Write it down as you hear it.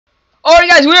Alright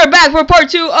guys, we are back for part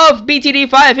 2 of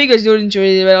BTD5. If you guys do enjoy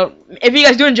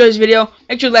this video,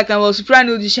 make sure to like and subscribe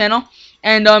to this channel.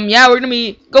 And yeah, we're gonna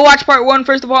be go watch part 1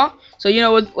 first of all, so you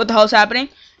know what the hell's happening.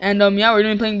 And yeah, we're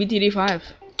gonna be playing BTD5.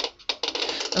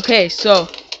 Okay, so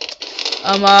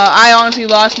I honestly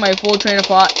lost my full train of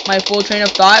thought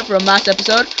from last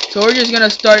episode. So we're just gonna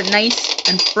start nice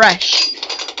and fresh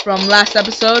from last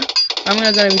episode. I'm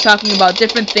gonna be talking about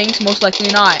different things, most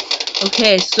likely not.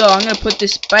 Okay, so I'm gonna put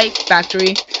this spike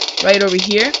factory right over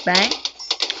here. Bang.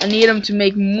 I need them to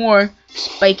make more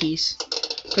spikies,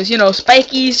 because you know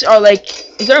spikies are like.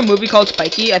 Is there a movie called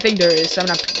Spiky? I think there is. I'm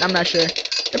not sure.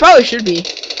 There probably should be.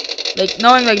 Like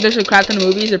knowing like there's a crap ton of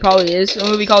movies, there probably is a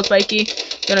movie called Spiky.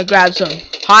 Gonna grab some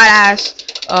hot ass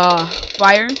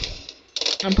fire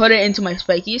and put it into my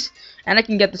spikies, and I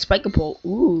can get the spike-a-pole.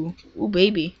 Ooh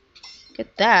baby,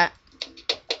 get that.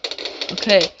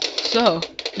 Okay, so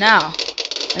now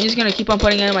I'm just gonna keep on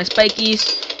putting in my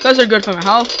spikies because they're good for my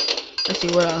health. Let's see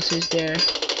what else is there.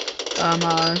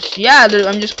 Yeah,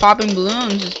 I'm just popping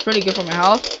balloons. It's pretty good for my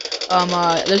health.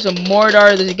 There's a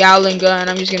mortar, there's a Gatling gun.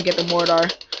 I'm just gonna get the mortar.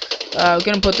 I'm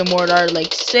gonna put the mortar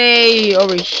like say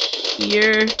over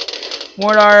here.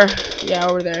 Mortar, yeah,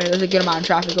 over there. There's a good amount of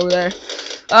traffic over there.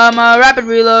 Rapid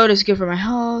reload is good for my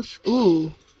health.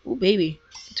 Ooh baby,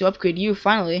 to upgrade you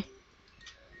finally.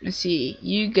 Let's see,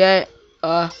 you get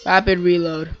a rapid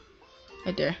reload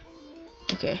right there.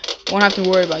 Okay, won't have to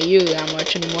worry about you that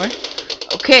much anymore.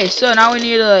 Okay, so now we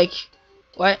need to like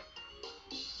what?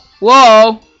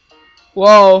 Whoa.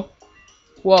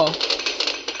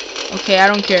 Okay, I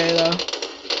don't care though.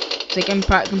 They can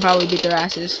probably beat their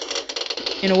asses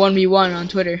in a 1v1 on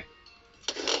Twitter.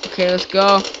 Okay, let's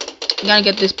go. I'm gonna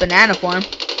get this banana farm.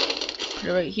 Put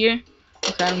it right here.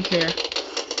 Okay, I don't care.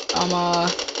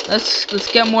 Let's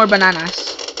get more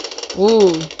bananas.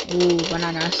 Ooh,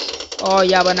 bananas. Oh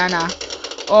yeah, banana.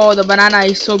 Oh, the banana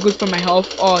is so good for my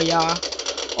health. Oh yeah,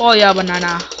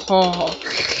 banana. Oh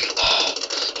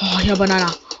yeah,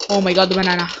 banana. Oh my god, the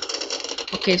banana.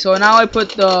 Okay, so now I put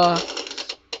the.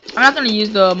 I'm not gonna use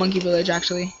the monkey village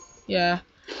actually. Yeah.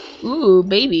 Ooh,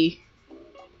 baby.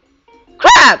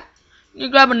 Crap! You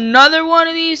grab another one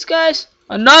of these guys?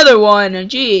 Another one,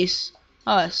 jeez.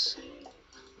 Us.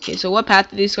 Okay, so what path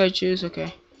did these guys choose?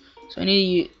 Okay. So I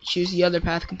need to choose the other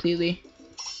path completely.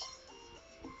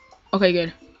 Okay,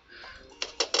 good.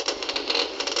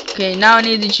 Okay, now I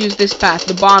need to choose this path,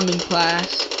 the bombing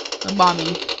pass. The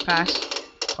bombing pass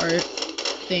part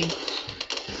thing.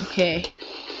 Okay.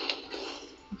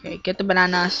 Okay, get the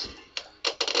bananas.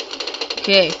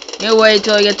 Okay, no wait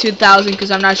till I get 2,000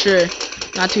 because I'm not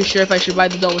too sure if I should buy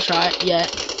the double shot yet.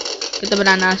 Get the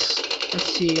bananas. Let's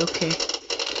see. Okay,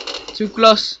 too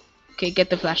close. Okay, get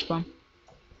the flash bomb.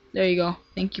 There you go.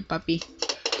 Thank you, puppy.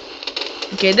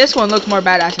 Okay, this one looks more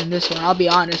badass than this one. I'll be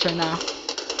honest right now.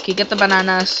 Okay, get the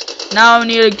bananas. Now I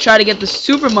need to try to get the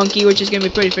super monkey, which is gonna be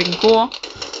pretty freaking cool.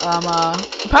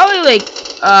 Probably like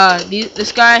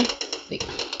this guy. Like,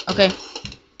 okay,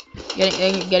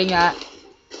 getting that.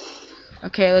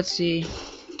 Okay, let's see.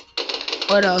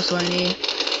 What else do I need?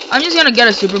 I'm just gonna get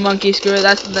a super monkey. Screw it.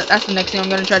 That's the next thing I'm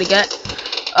gonna try to get.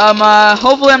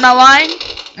 Hopefully I'm not lying.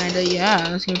 And yeah,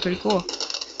 that's gonna be pretty cool.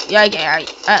 Yeah,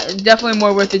 definitely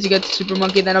more worth it to get the super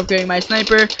monkey than upgrading my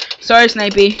sniper. Sorry,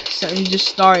 Snipey.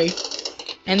 Just sorry.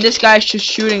 And this guy's just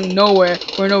shooting nowhere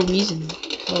for no reason.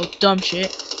 Little dumb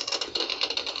shit.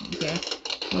 Okay,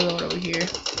 we'll go over here.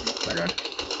 Better.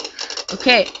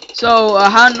 Okay, so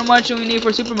how much do we need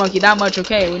for super monkey? That much.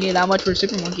 Okay, we need that much for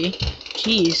super monkey.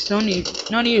 Jeez, no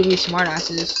need to be smart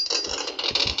asses.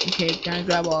 Okay, can I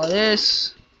grab all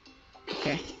this?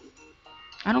 Okay,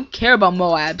 I don't care about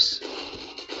Moabs.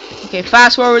 Okay,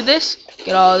 fast forward this.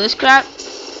 Get all this crap.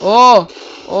 Oh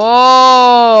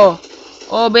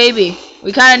baby,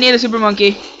 we kind of need a super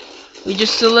monkey. We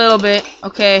just a little bit.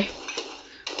 Okay,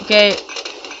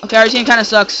 our team kind of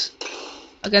sucks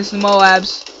against the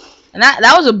Moabs. And that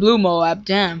was a blue Moab,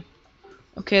 damn.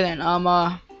 Okay then,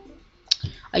 I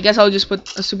guess I'll just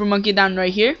put a super monkey down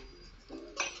right here.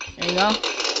 There you go.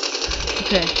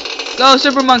 Okay, go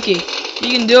super monkey.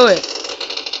 You can do it.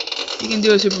 You can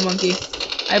do it, super monkey.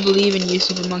 I believe in you,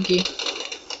 super monkey.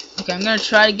 Okay, I'm gonna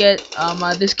try to get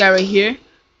this guy right here,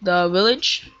 the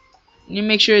village. You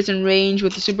make sure it's in range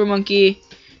with the super monkey.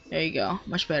 There you go.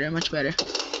 Much better, much better.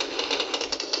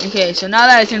 Okay, so now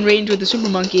that it's in range with the super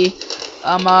monkey.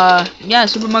 Yeah,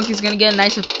 super monkey's gonna get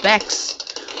nice effects,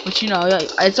 which you know,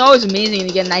 it's always amazing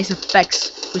to get nice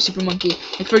effects for super monkey.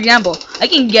 Like for example, I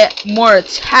can get more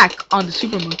attack on the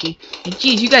super monkey. Like,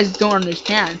 geez, you guys don't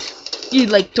understand. You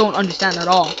like don't understand at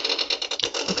all.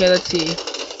 Okay, let's see.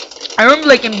 I remember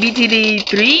like in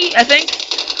BTD3, I think,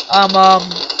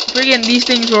 freaking these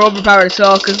things were overpowered as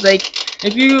well. Cause like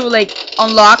if you like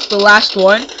unlock the last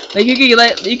one, like you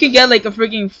could get like a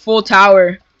freaking full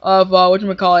tower of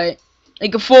whatchamacallit,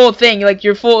 like a full thing, like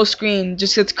your full screen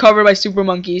just gets covered by super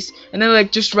monkeys, and then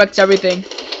like just wrecks everything.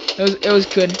 It was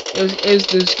good.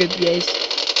 It was good, guys.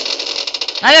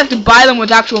 I have to buy them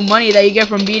with actual money that you get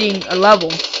from beating a level.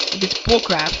 Like it's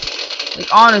bullcrap. Like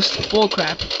honest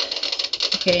bullcrap.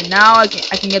 Okay, now I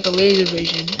can get the laser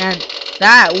vision and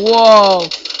that. Whoa!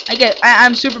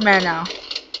 I'm Superman now,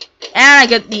 and I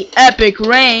get the epic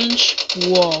range.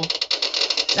 Whoa!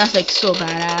 That's like so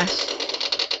badass.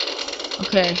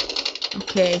 Okay,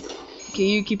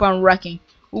 you keep on wrecking.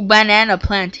 Ooh, banana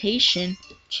plantation.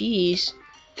 Jeez.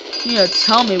 You need to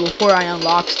tell me before I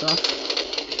unlock stuff.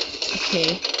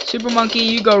 Okay, Super Monkey,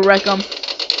 you go wreck them.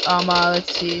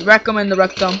 Let's see, wreck them in the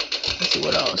rectum. Let's see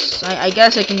what else. I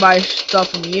guess I can buy stuff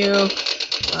from you.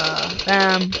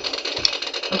 Bam.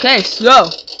 Okay, so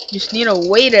just need to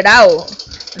wait it out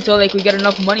until like we get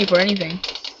enough money for anything.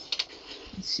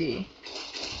 Let's see.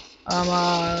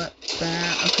 Bam.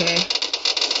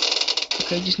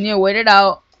 Okay, just need to wait it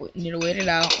out.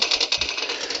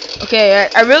 Okay,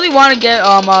 I really want to get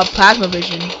plasma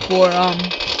vision for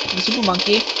the Super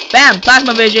Monkey. Bam,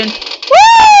 plasma vision. Woo!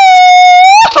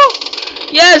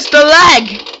 Yes, the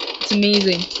lag. It's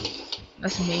amazing.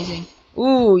 That's amazing.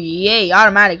 Ooh, yay,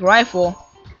 automatic rifle.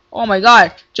 Oh my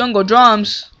god, jungle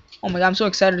drums. Oh my god, I'm so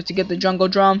excited to get the jungle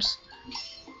drums.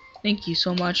 Thank you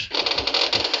so much.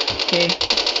 Okay,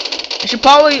 I should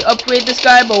probably upgrade this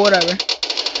guy, but whatever.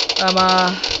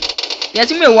 Yeah,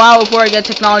 it's gonna be a while before I get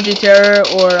Technology Terror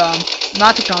or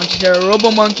not Technology Terror,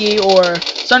 Robo Monkey or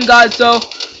Sun God. So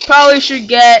probably should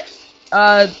get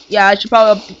yeah, I should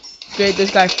probably upgrade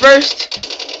this guy first.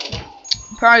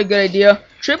 Probably a good idea.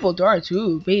 Triple darts,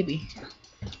 ooh baby.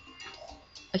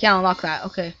 I can't unlock that.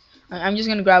 Okay, I'm just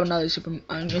gonna grab another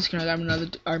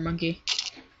art monkey.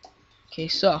 Okay,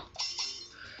 so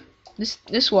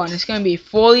this one is gonna be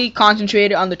fully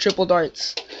concentrated on the triple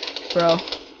darts, bro.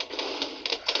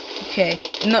 Okay,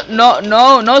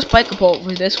 no spike pole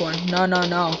for this one.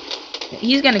 No.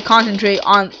 He's gonna concentrate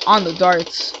on the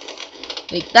darts.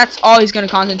 Like that's all he's gonna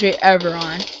concentrate ever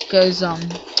on, cause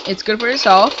it's good for his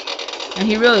health, and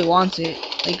he really wants it,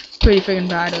 like pretty freaking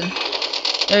badly.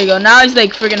 There you go. Now he's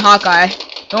like freaking Hawkeye.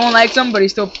 No one likes him, but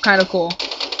he's still kind of cool.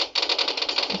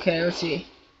 Okay, let's see.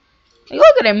 Like,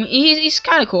 look at him. He's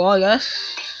kind of cool, I guess.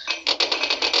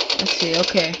 Let's see.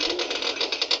 Okay,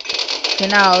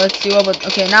 now let's see what about.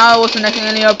 Okay, now what's the next thing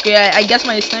I need to upgrade? I guess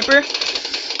my sniper.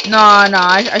 No,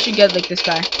 I should get like this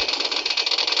guy.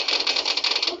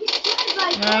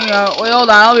 There you go. Wait, hold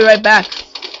on. I'll be right back.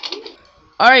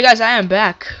 Alright, guys, I am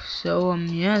back. So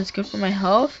yeah, it's good for my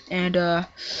health, and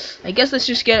I guess let's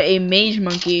just get a mage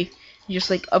monkey. Just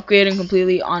like upgrade him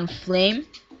completely on flame.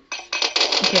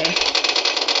 Okay.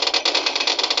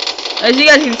 As you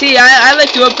guys can see, I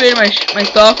like to upgrade my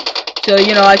stuff. So,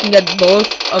 you know, I can get both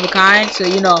of a kind. So,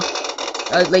 you know,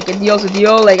 like a deal's a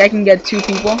deal. Like, I can get two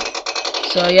people.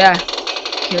 So, yeah.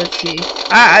 Okay, let's see.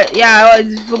 Yeah,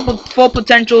 it's full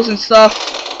potentials and stuff.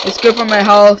 It's good for my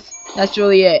health. That's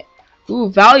really it. Ooh,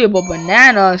 valuable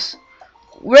bananas.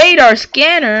 Radar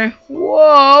scanner.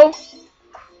 Whoa.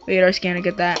 Radar scanner,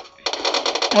 get that.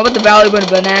 What about the valuable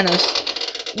bananas?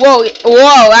 Whoa,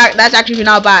 that's actually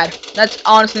not bad. That's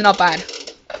honestly not bad.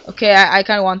 Okay, I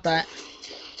kind of want that.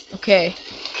 Okay,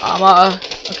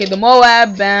 okay, the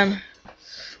Moab, bam.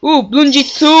 Ooh,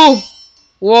 Bloonjitsu.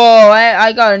 Whoa,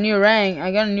 I got a new rank.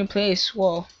 I got a new place.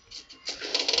 Whoa.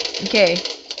 Okay,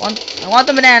 I want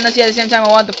the bananas. Yeah, at the same time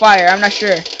I want the fire. I'm not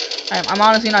sure. I'm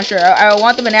honestly not sure. I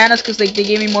want the bananas because like they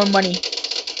gave me more money.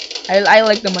 I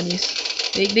like the monies.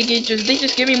 They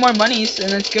just give me more monies,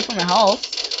 and it's good for my health.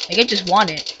 Like I just want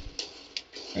it.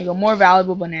 There you go, more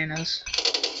valuable bananas.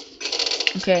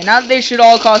 Okay, now they should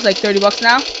all cost like 30 bucks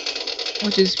now,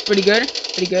 which is pretty good.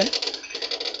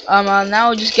 Now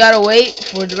we just gotta wait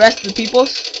for the rest of the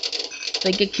peoples.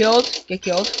 They get killed.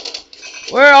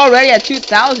 We're already at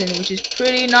 2,000, which is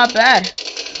pretty not bad.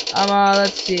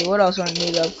 Let's see, what else do I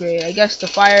need to upgrade? I guess the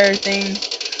fire thing.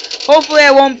 Hopefully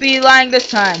I won't be lying this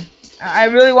time. I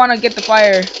really want to get the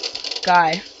fire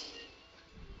guy.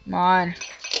 Come on.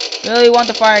 Really want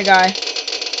the fire guy.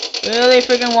 Really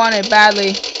freaking want it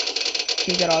badly.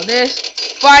 Okay, got all this.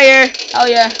 Fire! Hell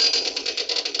yeah.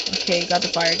 Okay, got the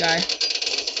fire guy.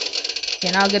 Okay,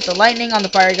 now get the lightning on the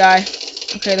fire guy.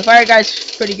 Okay, the fire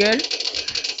guy's pretty good.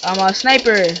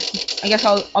 Sniper. I guess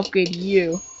I'll upgrade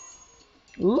you.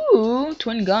 Ooh,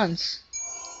 twin guns.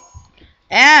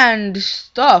 And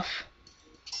stuff.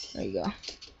 There you go.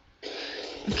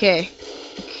 Okay,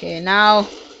 now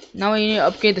we need to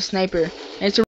upgrade the sniper. And it's a